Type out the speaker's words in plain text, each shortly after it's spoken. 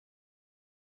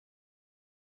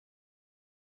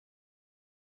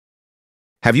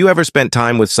Have you ever spent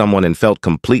time with someone and felt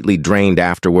completely drained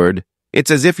afterward?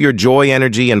 It's as if your joy,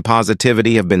 energy, and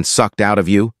positivity have been sucked out of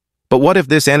you. But what if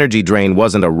this energy drain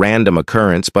wasn't a random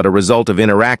occurrence, but a result of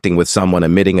interacting with someone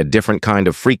emitting a different kind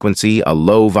of frequency, a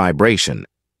low vibration?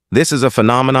 This is a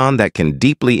phenomenon that can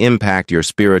deeply impact your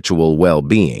spiritual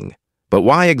well-being. But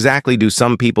why exactly do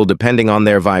some people, depending on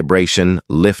their vibration,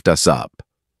 lift us up,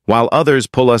 while others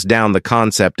pull us down? The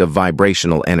concept of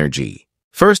vibrational energy.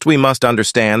 First, we must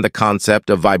understand the concept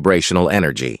of vibrational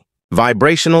energy.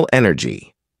 Vibrational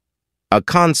energy, a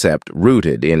concept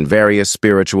rooted in various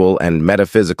spiritual and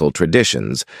metaphysical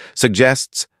traditions,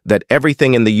 suggests that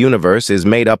everything in the universe is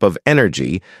made up of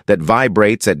energy that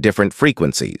vibrates at different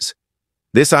frequencies.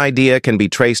 This idea can be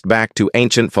traced back to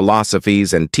ancient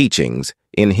philosophies and teachings.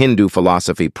 In Hindu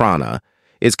philosophy, prana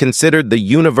is considered the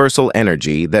universal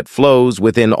energy that flows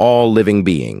within all living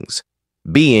beings,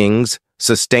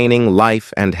 sustaining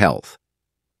life and health.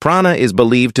 Prana is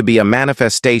believed to be a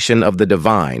manifestation of the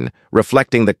divine,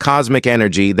 reflecting the cosmic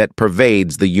energy that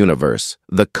pervades the universe.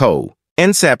 The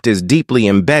concept is deeply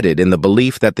embedded in the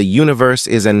belief that the universe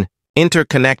is an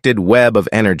interconnected web of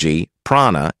energy.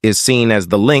 Prana is seen as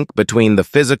the link between the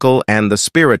physical and the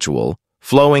spiritual,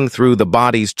 flowing through the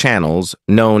body's channels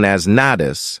known as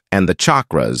nadis and the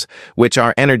chakras, which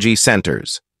are energy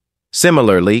centers.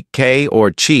 Similarly, Qi or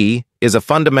Qi is a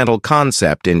fundamental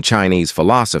concept in Chinese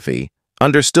philosophy,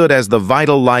 understood as the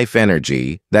vital life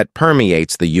energy that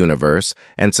permeates the universe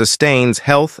and sustains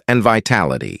health and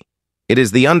vitality. It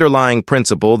is the underlying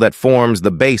principle that forms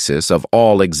the basis of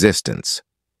all existence.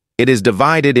 It is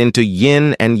divided into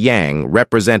yin and yang,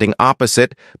 representing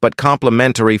opposite but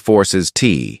complementary forces.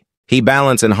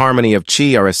 Balance and harmony of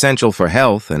Qi are essential for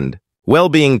health and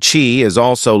well-being. Qi is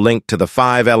also linked to the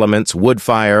 5 elements: wood,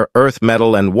 fire, earth,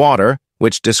 metal, and water,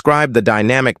 which describe the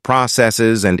dynamic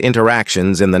processes and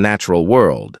interactions in the natural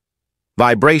world.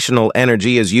 Vibrational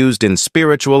energy is used in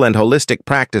spiritual and holistic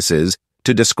practices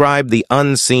to describe the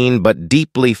unseen but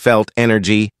deeply felt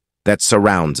energy that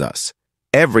surrounds us.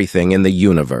 Everything in the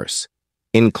universe,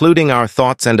 including our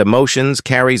thoughts and emotions,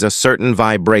 carries a certain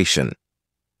vibration.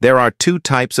 There are 2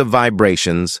 types of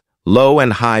vibrations: low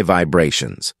and high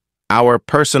vibrations. Our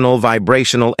personal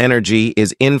vibrational energy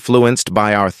is influenced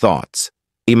by our thoughts,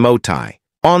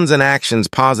 ons and actions.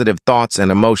 Positive thoughts and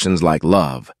emotions like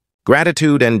love,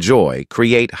 gratitude, and joy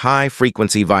create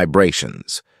high-frequency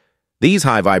vibrations. These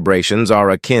high vibrations are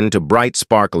akin to bright,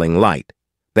 sparkling light.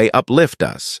 They uplift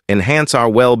us, enhance our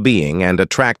well-being, and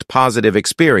attract positive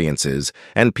experiences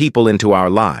and people into our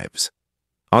lives.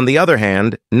 On the other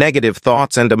hand, negative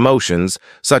thoughts and emotions,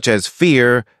 such as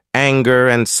fear, anger,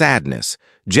 and sadness,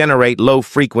 generate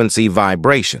low-frequency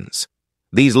vibrations.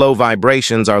 These low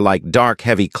vibrations are like dark,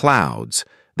 heavy clouds.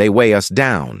 They weigh us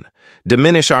down,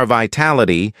 diminish our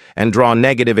vitality, and draw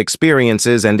negative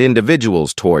experiences and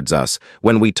individuals towards us.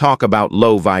 When we talk about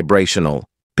low vibrational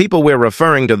people, we're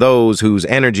referring to those whose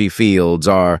energy fields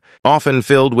are often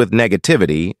filled with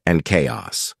negativity and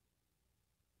chaos.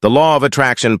 The law of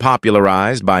attraction,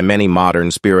 popularized by many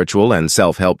modern spiritual and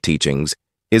self-help teachings,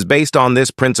 is based on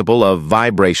this principle of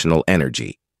vibrational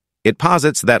energy. It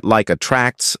posits that like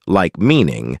attracts like,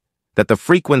 meaning that the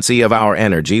frequency of our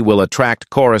energy will attract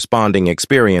corresponding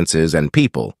experiences and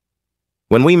people.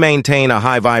 When we maintain a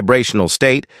high vibrational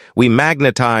state, we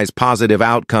magnetize positive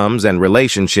outcomes and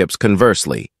relationships.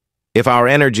 Conversely, if our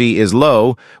energy is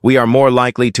low, we are more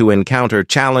likely to encounter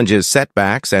challenges,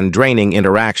 setbacks, and draining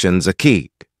interactions.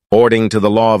 According to the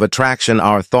law of attraction,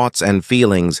 our thoughts and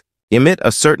feelings emit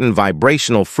a certain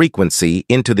vibrational frequency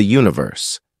into the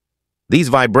universe. These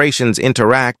vibrations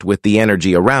interact with the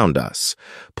energy around us,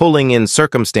 pulling in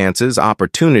circumstances,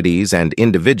 opportunities, and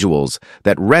individuals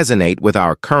that resonate with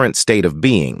our current state of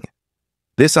being.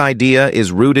 This idea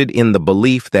is rooted in the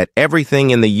belief that everything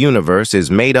in the universe is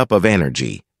made up of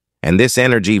energy, and this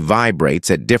energy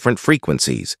vibrates at different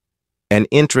frequencies. An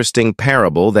interesting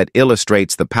parable that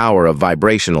illustrates the power of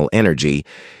vibrational energy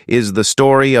is the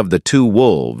story of the 2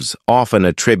 wolves, often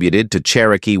attributed to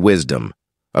Cherokee wisdom.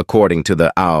 According to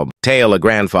the tale, a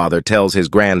grandfather tells his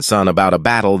grandson about a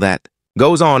battle that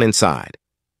goes on inside.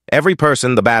 Every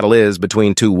person, the battle is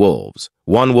between 2 wolves.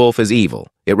 One wolf is evil.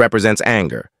 It represents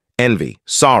anger, envy,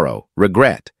 sorrow,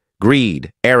 regret,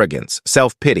 greed, arrogance,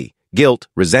 self-pity, guilt,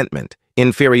 resentment,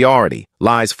 inferiority,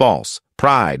 lies false,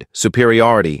 pride,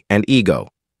 superiority, and ego.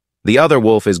 The other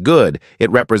wolf is good.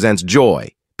 It represents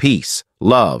joy, peace,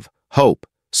 love, hope,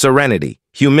 serenity,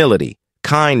 humility,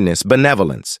 kindness,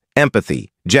 benevolence,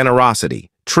 empathy, generosity,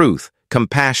 truth,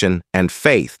 compassion, and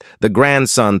faith. The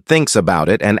grandson thinks about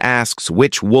it and asks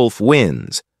which wolf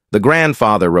wins. The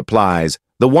grandfather replies,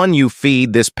 The One You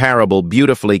Feed, this parable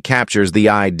beautifully captures the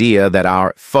idea that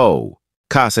our foe,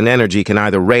 and energy can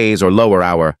either raise or lower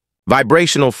our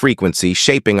vibrational frequency,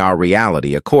 shaping our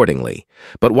reality accordingly.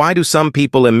 But why do some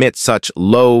people emit such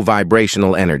low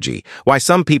vibrational energy? Why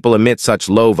some people emit such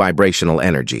low vibrational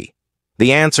energy?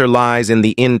 The answer lies in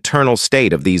the internal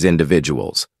state of these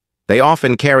individuals. They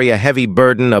often carry a heavy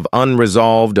burden of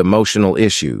unresolved emotional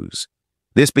issues.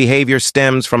 This behavior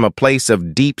stems from a place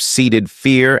of deep-seated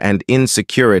fear and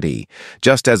insecurity,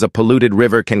 just as a polluted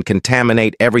river can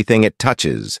contaminate everything it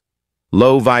touches.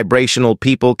 Low vibrational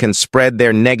people can spread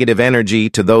their negative energy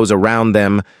to those around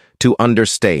them to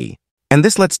understay. And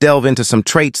let's delve into some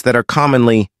traits that are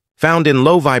commonly found in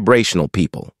low vibrational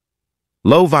people.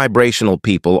 Low vibrational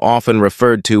people, often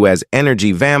referred to as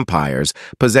energy vampires,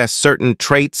 possess certain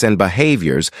traits and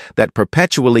behaviors that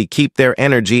perpetually keep their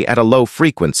energy at a low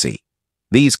frequency.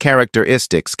 These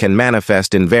characteristics can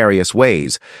manifest in various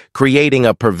ways, creating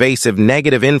a pervasive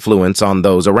negative influence on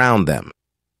those around them.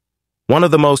 One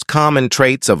of the most common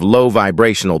traits of low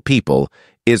vibrational people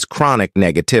is chronic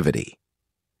negativity.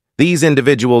 These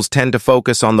individuals tend to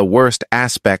focus on the worst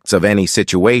aspects of any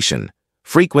situation,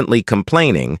 frequently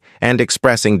complaining and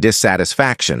expressing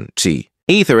dissatisfaction.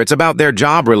 Either it's about their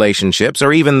job relationships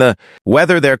or even the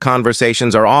weather. Their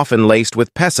conversations are often laced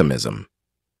with pessimism.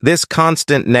 This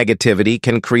constant negativity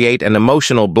can create an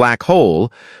emotional black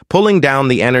hole, pulling down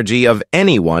the energy of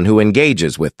anyone who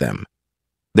engages with them.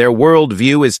 Their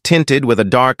worldview is tinted with a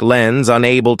dark lens,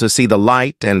 unable to see the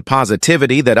light and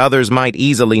positivity that others might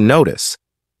easily notice.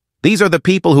 These are the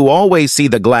people who always see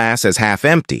the glass as half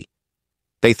empty.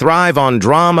 They thrive on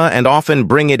drama and often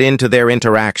bring it into their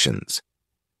interactions.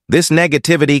 This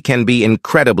negativity can be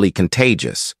incredibly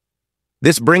contagious.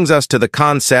 This brings us to the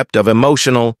concept of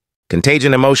emotional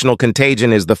contagion. Emotional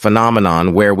contagion is the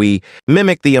phenomenon where we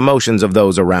mimic the emotions of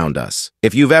those around us.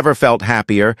 If you've ever felt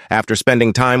happier after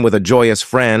spending time with a joyous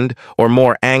friend or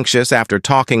more anxious after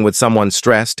talking with someone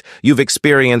stressed, you've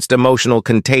experienced emotional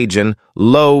contagion.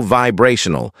 Low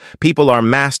vibrational people are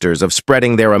masters of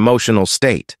spreading their emotional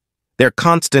state. Their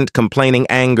constant complaining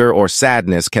anger or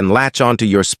sadness can latch onto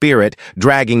your spirit,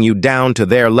 dragging you down to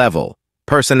their level.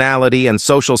 Personality and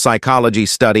social psychology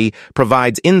study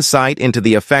provides insight into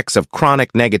the effects of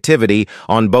chronic negativity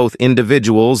on both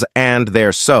individuals and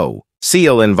their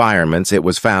social environments. It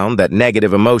was found that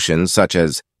negative emotions such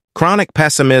as chronic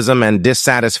pessimism and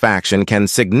dissatisfaction can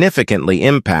significantly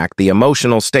impact the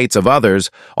emotional states of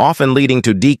others, often leading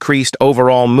to decreased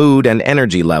overall mood and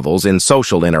energy levels in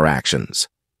social interactions.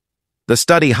 The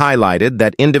study highlighted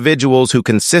that individuals who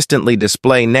consistently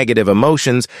display negative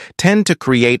emotions tend to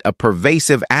create a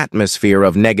pervasive atmosphere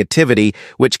of negativity,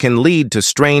 which can lead to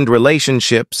strained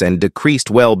relationships and decreased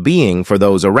well-being for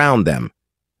those around them.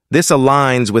 This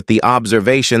aligns with the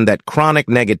observation that chronic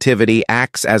negativity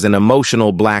acts as an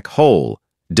emotional black hole,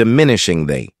 diminishing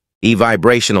the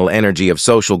vibrational energy of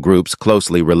social groups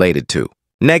closely related to.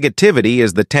 Negativity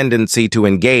is the tendency to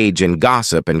engage in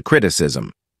gossip and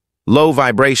criticism. Low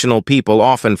vibrational people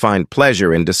often find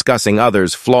pleasure in discussing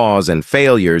others' flaws and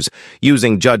failures,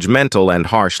 using judgmental and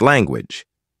harsh language.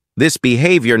 This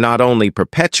behavior not only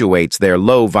perpetuates their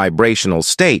low vibrational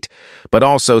state, but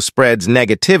also spreads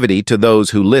negativity to those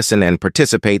who listen and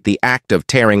participate. The act of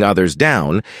tearing others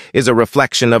down is a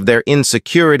reflection of their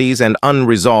insecurities and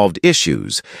unresolved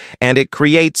issues, and it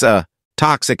creates a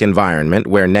toxic environment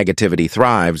where negativity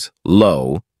thrives.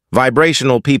 Low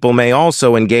vibrational people may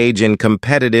also engage in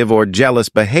competitive or jealous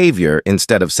behavior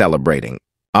instead of celebrating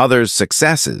others'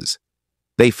 successes.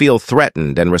 They feel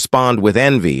threatened and respond with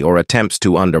envy or attempts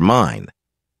to undermine.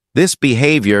 This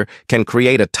behavior can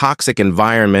create a toxic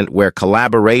environment where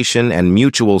collaboration and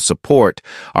mutual support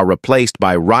are replaced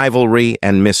by rivalry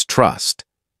and mistrust.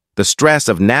 The stress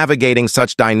of navigating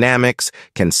such dynamics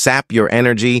can sap your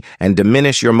energy and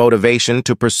diminish your motivation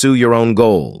to pursue your own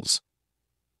goals.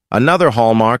 Another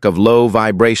hallmark of low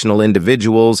vibrational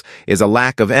individuals is a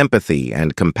lack of empathy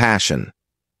and compassion.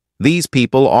 These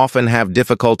people often have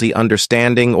difficulty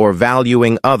understanding or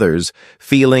valuing others'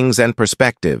 feelings and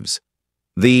perspectives.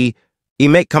 They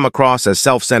may come across as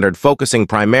self-centered, focusing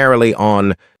primarily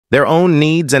on their own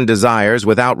needs and desires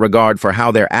without regard for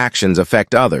how their actions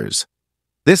affect others.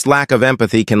 This lack of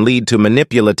empathy can lead to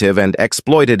manipulative and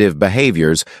exploitative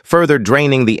behaviors, further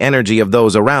draining the energy of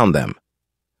those around them.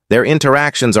 Their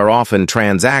interactions are often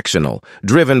transactional,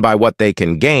 driven by what they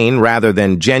can gain rather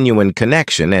than genuine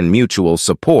connection and mutual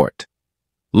support.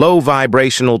 Low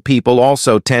vibrational people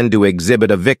also tend to exhibit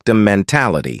a victim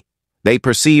mentality. They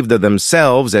perceive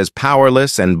themselves as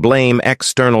powerless and blame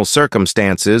external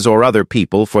circumstances or other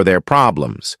people for their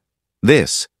problems.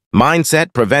 This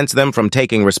mindset prevents them from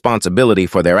taking responsibility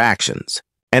for their actions.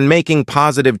 and making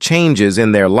positive changes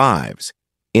in their lives.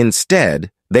 Instead,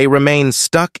 they remain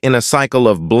stuck in a cycle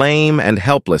of blame and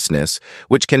helplessness,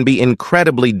 which can be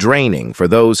incredibly draining for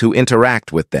those who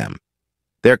interact with them.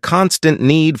 Their constant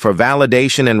need for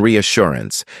validation and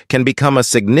reassurance can become a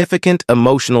significant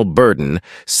emotional burden,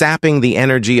 sapping the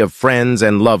energy of friends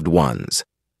and loved ones.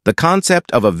 The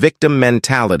concept of a victim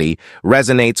mentality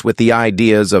resonates with the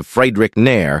ideas of Friedrich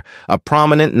Nietzsche, a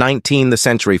prominent 19th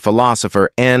century philosopher.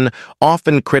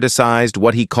 Often criticized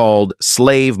what he called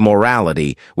slave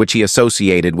morality, which he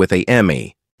associated with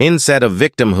a instead of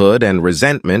victimhood and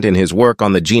resentment in his work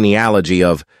on the genealogy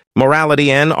of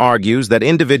morality. Argues that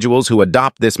individuals who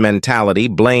adopt this mentality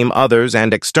blame others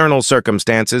and external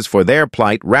circumstances for their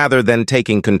plight rather than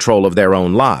taking control of their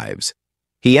own lives.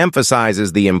 He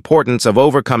emphasizes the importance of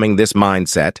overcoming this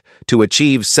mindset to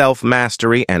achieve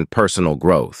self-mastery and personal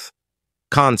growth.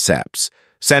 Concepts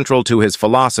central to his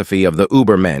philosophy of the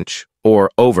Übermensch, or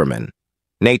Overman.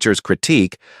 Nature's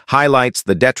Critique highlights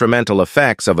the detrimental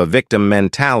effects of a victim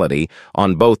mentality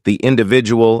on both the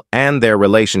individual and their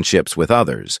relationships with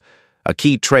others, a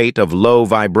key trait of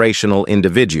low-vibrational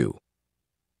individuals.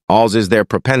 Is their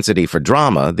propensity for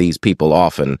drama. These people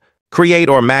often create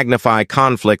or magnify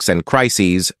conflicts and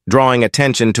crises, drawing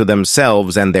attention to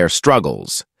themselves and their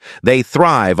struggles. They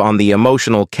thrive on the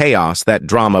emotional chaos that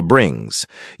drama brings,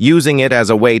 using it as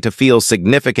a way to feel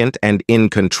significant and in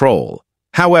control.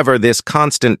 However, this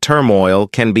constant turmoil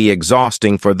can be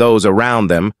exhausting for those around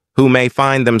them who may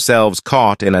find themselves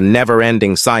caught in a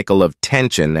never-ending cycle of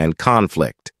tension and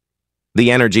conflict. The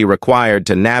energy required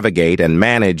to navigate and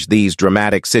manage these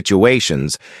dramatic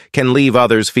situations can leave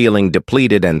others feeling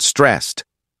depleted and stressed.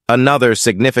 Another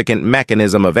significant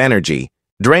mechanism of energy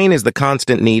drain is the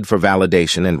constant need for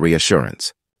validation and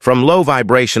reassurance. From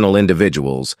low-vibrational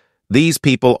individuals, these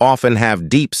people often have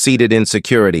deep-seated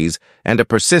insecurities and a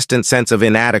persistent sense of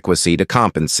inadequacy to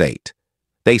compensate.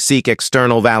 They seek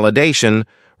external validation,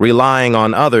 relying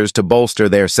on others to bolster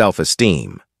their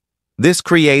self-esteem. This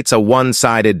creates a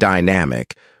one-sided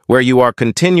dynamic where you are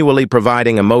continually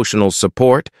providing emotional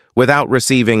support without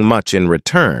receiving much in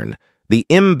return. The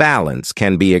imbalance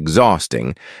can be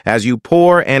exhausting as you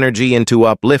pour energy into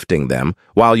uplifting them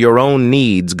while your own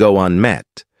needs go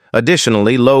unmet.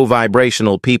 Additionally,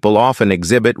 low-vibrational people often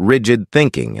exhibit rigid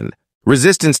thinking and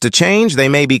resistance to change. They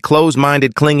may be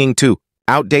closed-minded, clinging to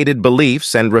outdated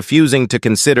beliefs and refusing to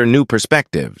consider new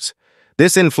perspectives.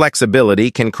 This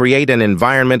inflexibility can create an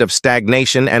environment of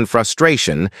stagnation and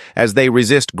frustration as they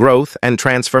resist growth and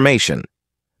transformation.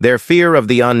 Their fear of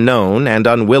the unknown and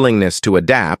unwillingness to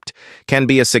adapt can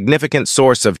be a significant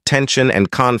source of tension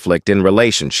and conflict in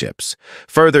relationships,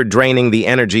 further draining the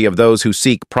energy of those who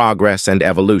seek progress and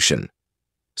evolution.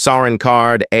 Søren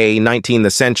Kierkegaard, a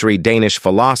 19th century Danish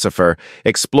philosopher,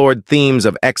 explored themes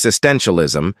of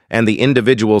existentialism and the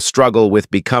individual's struggle with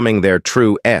becoming their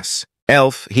true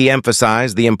self. He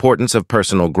emphasized the importance of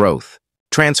personal growth,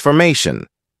 transformation,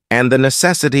 and the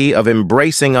necessity of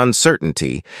embracing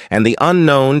uncertainty and the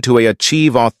unknown to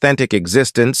achieve authentic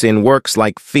existence in works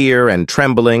like Fear and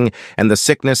Trembling and The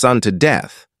Sickness Unto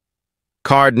Death.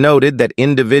 Card noted that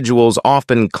individuals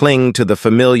often cling to the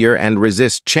familiar and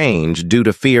resist change due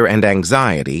to fear and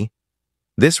anxiety.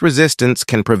 This resistance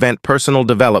can prevent personal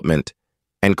development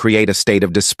and create a state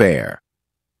of despair.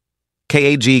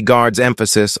 Kierkegaard's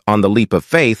emphasis on the leap of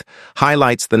faith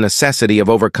highlights the necessity of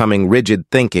overcoming rigid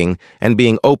thinking and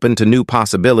being open to new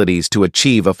possibilities to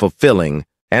achieve a fulfilling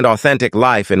and authentic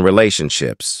life in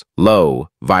relationships. Low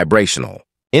vibrational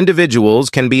individuals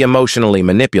can be emotionally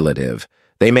manipulative.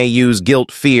 They may use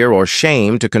guilt, fear, or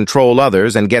shame to control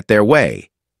others and get their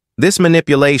way. This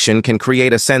manipulation can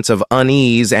create a sense of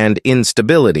unease and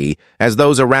instability as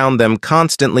those around them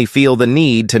constantly feel the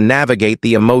need to navigate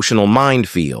the emotional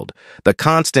minefield. The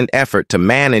constant effort to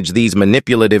manage these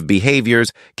manipulative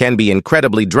behaviors can be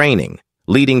incredibly draining,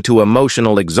 leading to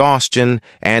emotional exhaustion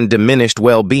and diminished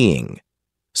well-being.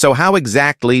 So how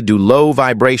exactly do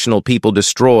low-vibrational people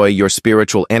destroy your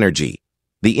spiritual energy?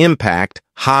 The impact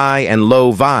high and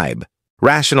low vibe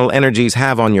rational energies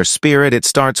have on your spirit. It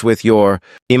starts with your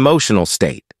emotional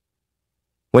state.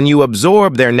 When you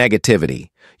absorb their negativity,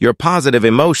 your positive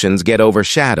emotions get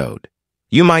overshadowed.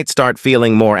 You might start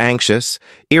feeling more anxious,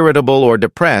 irritable, or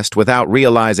depressed without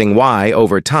realizing why.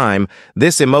 Over time,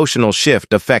 this emotional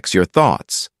shift affects your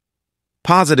thoughts.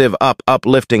 Positive,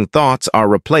 uplifting thoughts are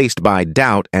replaced by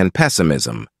doubt and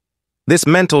pessimism. This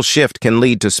mental shift can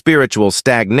lead to spiritual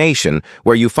stagnation,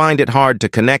 where you find it hard to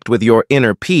connect with your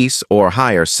inner peace or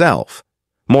higher self.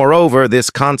 Moreover,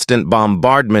 this constant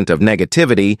bombardment of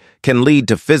negativity can lead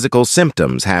to physical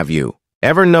symptoms. Have you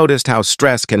ever noticed how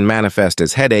stress can manifest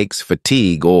as headaches,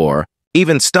 fatigue, or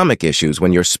Even stomach issues,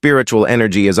 when your spiritual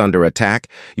energy is under attack,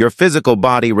 your physical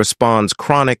body responds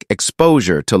chronic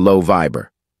exposure to low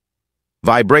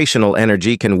Vibrational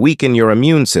energy can weaken your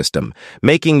immune system,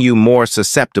 making you more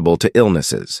susceptible to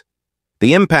illnesses.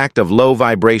 The impact of low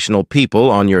vibrational people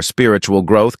on your spiritual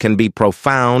growth can be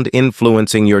profound,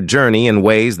 influencing your journey in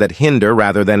ways that hinder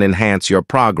rather than enhance your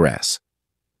progress.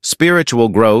 Spiritual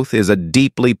growth is a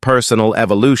deeply personal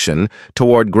evolution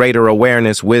toward greater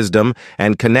awareness, wisdom,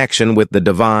 and connection with the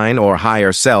divine or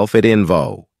higher self. It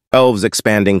involves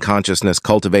expanding consciousness,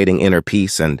 cultivating inner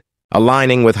peace, and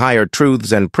aligning with higher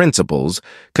truths and principles.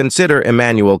 Consider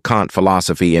Immanuel Kant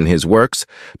philosophy in his works,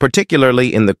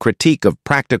 particularly in the Critique of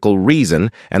Practical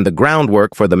Reason and the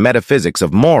Groundwork for the Metaphysics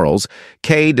of Morals.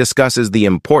 K discusses the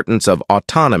importance of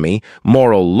autonomy,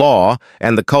 moral law,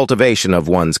 and the cultivation of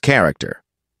one's character.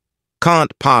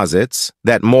 Kant posits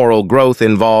that moral growth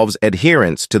involves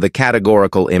adherence to the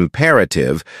categorical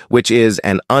imperative, which is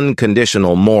an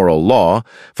unconditional moral law,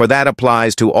 for that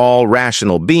applies to all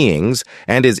rational beings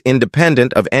and is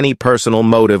independent of any personal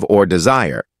motive or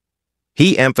desire.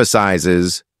 He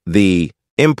emphasizes the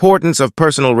importance of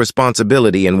personal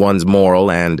responsibility in one's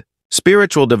moral and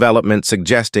spiritual development,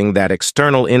 suggesting that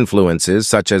external influences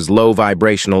such as low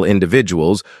vibrational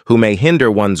individuals who may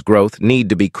hinder one's growth need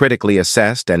to be critically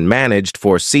assessed and managed.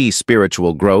 For C,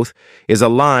 spiritual growth is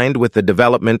aligned with the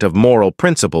development of moral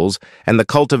principles and the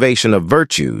cultivation of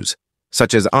virtues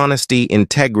such as honesty,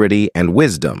 integrity, and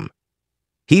wisdom.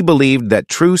 He believed that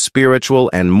true spiritual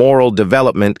and moral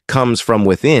development comes from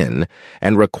within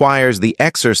and requires the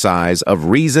exercise of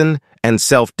reason and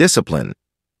self-discipline.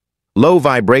 Low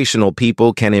vibrational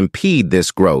people can impede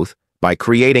this growth by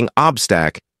creating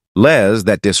obstacles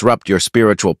that disrupt your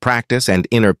spiritual practice and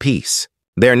inner peace.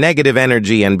 Their negative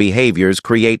energy and behaviors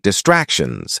create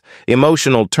distractions,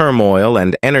 emotional turmoil,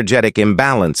 and energetic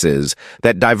imbalances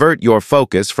that divert your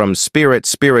focus from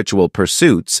spiritual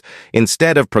pursuits.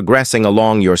 Instead of progressing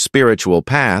along your spiritual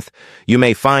path, you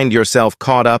may find yourself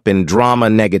caught up in drama,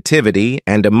 negativity,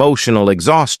 and emotional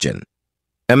exhaustion.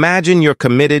 Imagine you're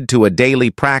committed to a daily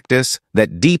practice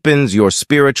that deepens your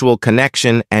spiritual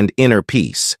connection and inner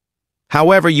peace.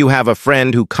 However, you have a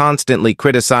friend who constantly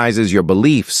criticizes your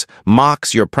beliefs,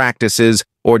 mocks your practices,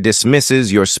 or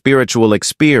dismisses your spiritual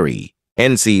experience,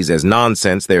 and sees as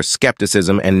nonsense. Their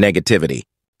skepticism and negativity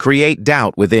create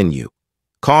doubt within you,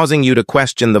 causing you to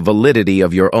question the validity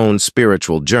of your own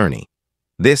spiritual journey.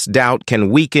 This doubt can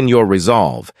weaken your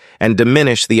resolve and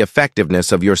diminish the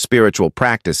effectiveness of your spiritual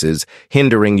practices,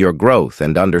 hindering your growth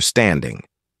and understanding.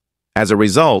 As a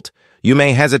result, you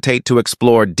may hesitate to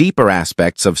explore deeper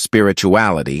aspects of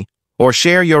spirituality or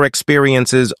share your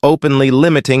experiences openly,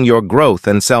 limiting your growth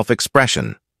and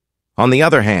self-expression. On the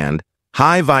other hand,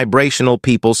 high vibrational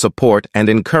people support and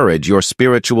encourage your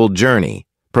spiritual journey,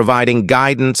 providing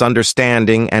guidance,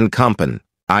 understanding, and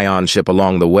companionship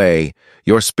along the way.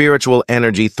 Your spiritual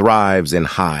energy thrives in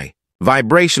high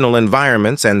vibrational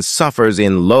environments and suffers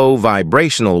in low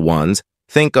vibrational ones.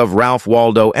 Think of Ralph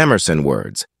Waldo Emerson's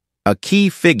words, a key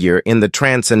figure in the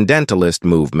transcendentalist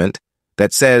movement,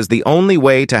 that says the only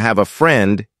way to have a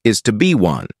friend is to be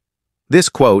one. This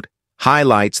quote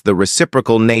highlights the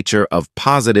reciprocal nature of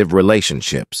positive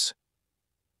relationships.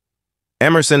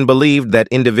 Emerson believed that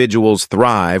individuals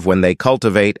thrive when they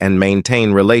cultivate and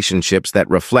maintain relationships that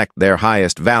reflect their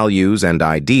highest values and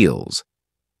ideals.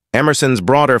 Emerson's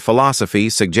broader philosophy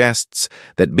suggests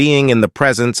that being in the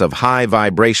presence of high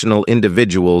vibrational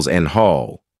individuals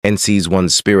enhances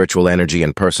one's spiritual energy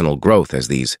and personal growth, as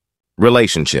these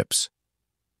relationships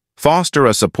foster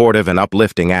a supportive and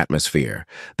uplifting atmosphere.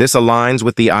 This aligns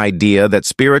with the idea that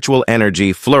spiritual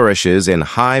energy flourishes in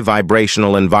high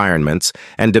vibrational environments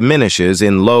and diminishes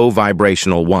in low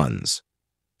vibrational ones.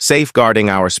 Safeguarding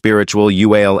our spiritual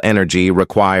energy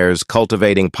requires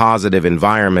cultivating positive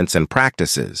environments and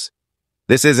practices.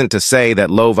 This isn't to say that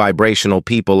low vibrational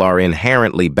people are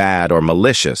inherently bad or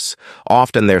malicious.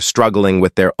 Often they're struggling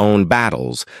with their own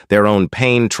battles, their own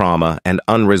pain, trauma, and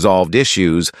unresolved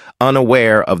issues,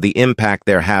 unaware of the impact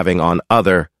they're having on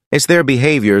others. Their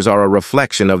behaviors are a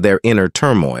reflection of their inner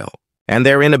turmoil and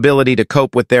their inability to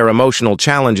cope with their emotional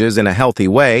challenges in a healthy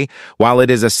way. While it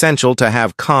is essential to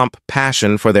have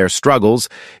compassion for their struggles,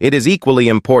 it is equally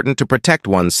important to protect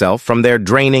oneself from their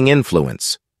draining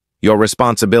influence. Your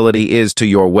responsibility is to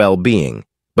your well-being,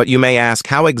 but you may ask,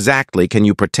 how exactly can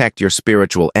you protect your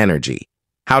spiritual energy?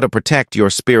 How to protect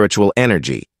your spiritual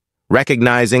energy?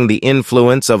 Recognizing the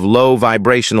influence of low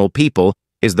vibrational people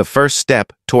is the first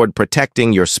step toward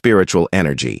protecting your spiritual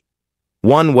energy.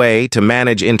 One way to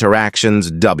manage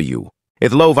interactions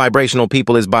with low vibrational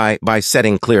people is by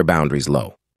setting clear boundaries.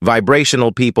 Low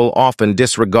Vibrational people often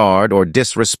disregard or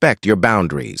disrespect your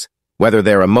boundaries. Whether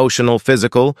they're emotional,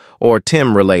 physical, or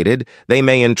TIM-related, they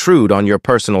may intrude on your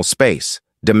personal space,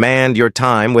 demand your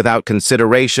time without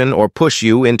consideration, or push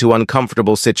you into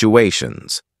uncomfortable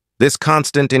situations. This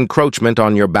constant encroachment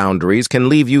on your boundaries can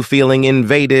leave you feeling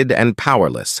invaded and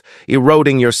powerless,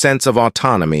 eroding your sense of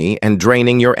autonomy and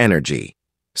draining your energy.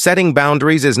 Setting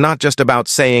boundaries is not just about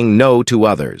saying no to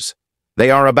others. They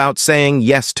are about saying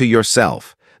yes to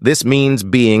yourself. This means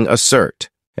being assertive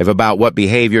about what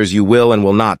behaviors you will and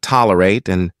will not tolerate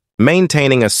and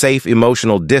maintaining a safe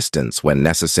emotional distance when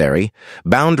necessary.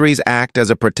 Boundaries act as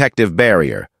a protective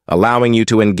barrier, allowing you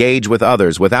to engage with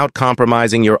others without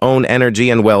compromising your own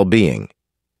energy and well-being.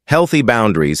 Healthy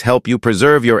boundaries help you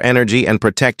preserve your energy and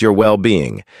protect your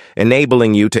well-being,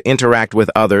 enabling you to interact with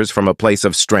others from a place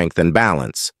of strength and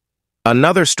balance.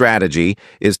 Another strategy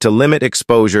is to limit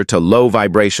exposure to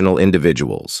low-vibrational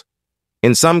individuals.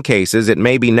 In some cases, it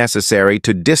may be necessary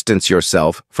to distance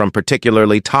yourself from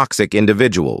particularly toxic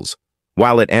individuals.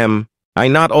 While it may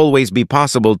not always be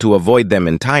possible to avoid them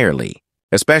entirely,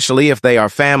 especially if they are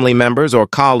family members or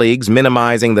colleagues,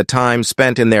 minimizing the time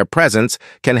spent in their presence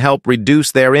can help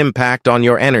reduce their impact on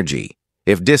your energy.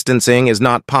 If distancing is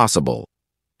not possible,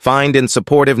 find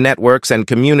supportive networks and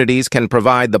communities can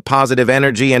provide the positive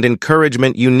energy and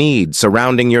encouragement you need.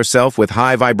 Surrounding yourself with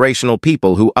high vibrational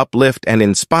people who uplift and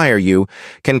inspire you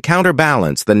can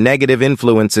counterbalance the negative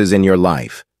influences in your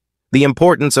life. The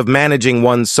importance of managing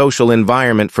one's social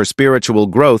environment for spiritual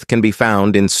growth can be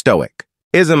found in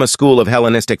Stoicism, a school of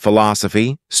Hellenistic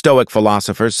philosophy. Stoic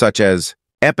philosophers such as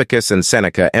Epicurus and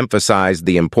Seneca emphasized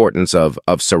the importance of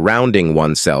surrounding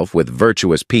oneself with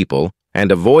virtuous people and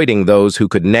avoiding those who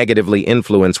could negatively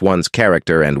influence one's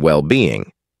character and well-being.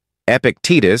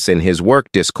 Epictetus, in his work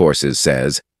discourses,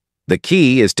 says, "The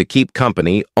key is to keep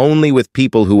company only with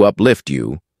people who uplift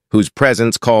you, whose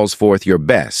presence calls forth your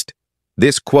best."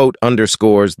 This quote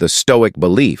underscores the Stoic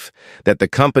belief that the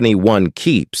company one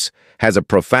keeps has a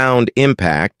profound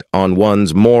impact on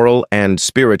one's moral and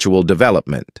spiritual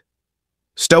development.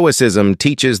 Stoicism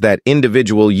teaches that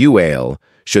individual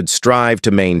should strive to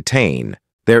maintain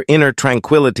their inner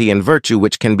tranquility and virtue,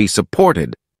 which can be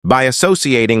supported by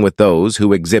associating with those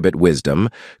who exhibit wisdom,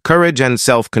 courage, and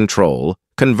self-control.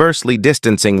 Conversely,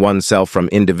 distancing oneself from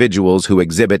individuals who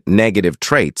exhibit negative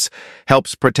traits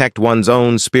helps protect one's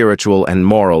own spiritual and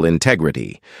moral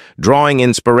integrity. Drawing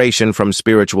inspiration from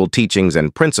spiritual teachings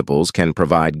and principles can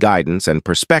provide guidance and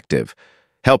perspective,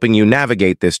 helping you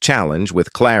navigate this challenge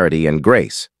with clarity and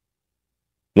grace.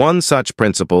 One such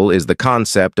principle is the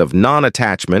concept of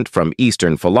non-attachment from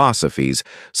Eastern philosophies,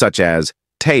 such as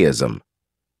Taoism.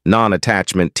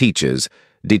 Non-attachment teaches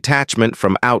detachment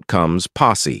from outcomes,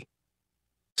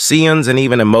 scenes, and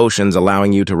even emotions,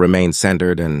 allowing you to remain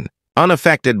centered and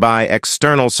unaffected by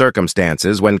external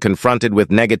circumstances when confronted with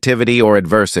negativity or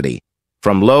adversity.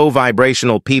 From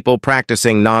low-vibrational people,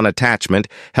 practicing non-attachment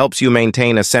helps you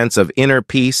maintain a sense of inner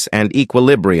peace and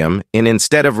equilibrium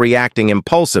instead of reacting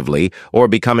impulsively or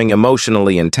becoming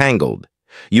emotionally entangled.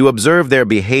 You observe their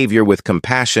behavior with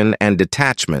compassion and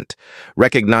detachment,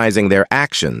 recognizing their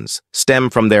actions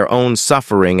stem from their own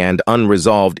suffering and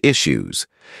unresolved issues.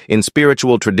 In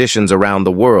spiritual traditions around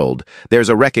the world, there's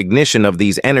a recognition of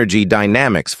these energy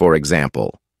dynamics. For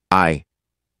example,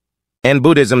 in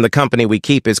Buddhism, the company we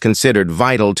keep is considered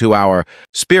vital to our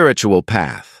spiritual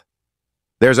path.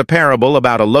 There's a parable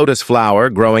about a lotus flower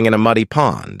growing in a muddy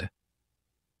pond.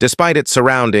 Despite its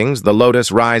surroundings, the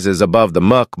lotus rises above the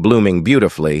muck, blooming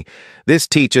beautifully. This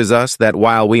teaches us that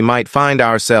while we might find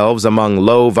ourselves among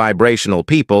low-vibrational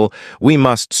people, we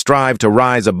must strive to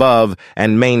rise above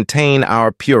and maintain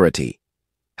our purity.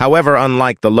 However,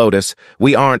 unlike the lotus,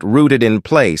 we aren't rooted in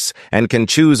place and can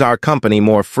choose our company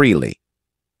more freely.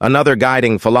 Another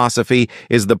guiding philosophy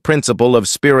is the principle of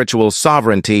spiritual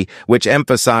sovereignty, which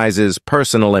emphasizes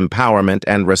personal empowerment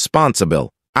and responsibility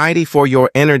for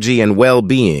your energy and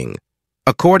well-being.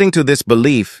 According to this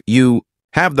belief, you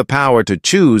have the power to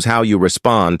choose how you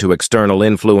respond to external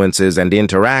influences and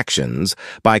interactions.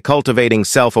 By cultivating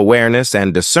self-awareness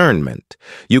and discernment,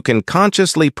 you can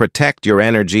consciously protect your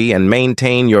energy and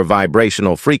maintain your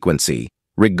vibrational frequency,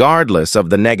 regardless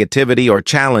of the negativity or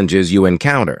challenges you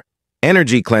encounter.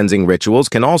 Energy cleansing rituals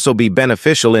can also be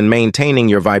beneficial in maintaining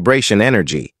your vibration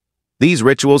energy. These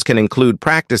rituals can include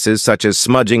practices such as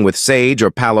smudging with sage or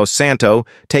Palo Santo,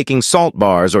 taking salt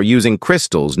bars, or using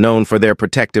crystals known for their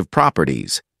protective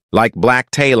properties, like black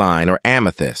tailine or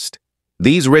amethyst.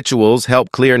 These rituals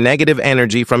help clear negative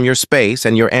energy from your space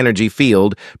and your energy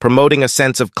field, promoting a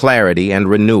sense of clarity and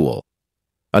renewal.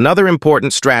 Another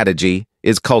important strategy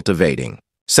is cultivating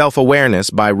Self-awareness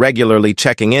by regularly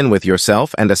checking in with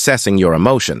yourself and assessing your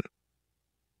emotion.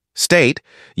 State,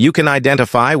 you can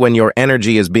identify when your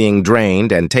energy is being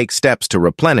drained and take steps to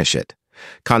replenish it.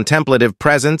 Contemplative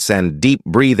presence and deep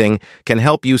breathing can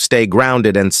help you stay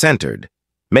grounded and centered,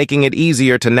 making it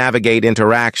easier to navigate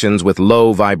interactions with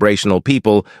low vibrational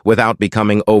people without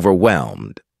becoming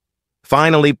overwhelmed.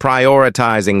 Finally,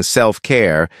 prioritizing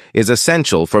self-care is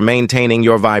essential for maintaining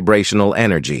your vibrational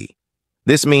energy.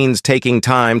 This means taking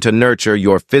time to nurture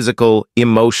your physical,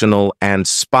 emotional, and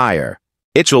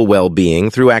spiritual well-being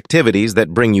through activities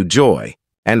that bring you joy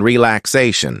and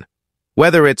relaxation.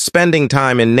 Whether it's spending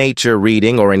time in nature,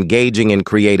 reading, or engaging in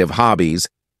creative hobbies,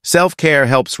 self-care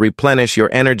helps replenish your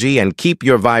energy and keep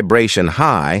your vibration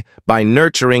high by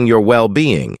nurturing your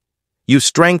well-being. You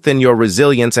strengthen your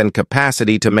resilience and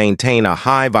capacity to maintain a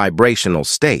high vibrational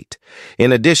state.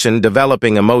 In addition,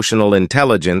 developing emotional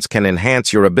intelligence can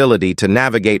enhance your ability to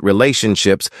navigate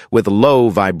relationships with low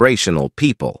vibrational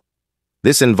people.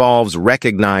 This involves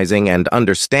recognizing and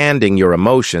understanding your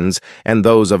emotions and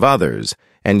those of others,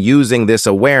 and using this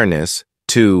awareness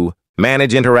to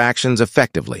manage interactions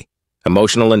effectively.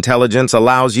 Emotional intelligence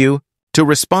allows you to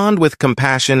respond with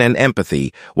compassion and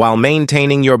empathy while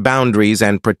maintaining your boundaries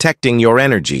and protecting your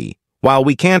energy. While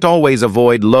we can't always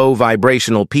avoid low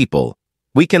vibrational people,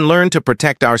 we can learn to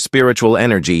protect our spiritual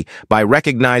energy by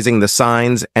recognizing the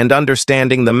signs and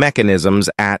understanding the mechanisms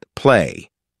at play.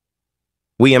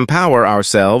 We empower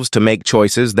ourselves to make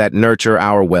choices that nurture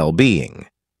our well-being.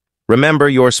 Remember,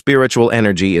 your spiritual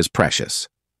energy is precious.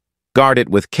 Guard it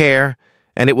with care,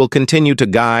 and it will continue to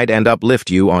guide and uplift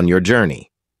you on your journey.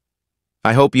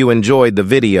 I hope you enjoyed the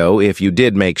video. If you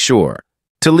did, make sure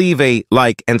to leave a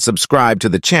like and subscribe to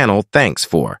the channel. Thanks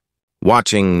for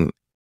watching.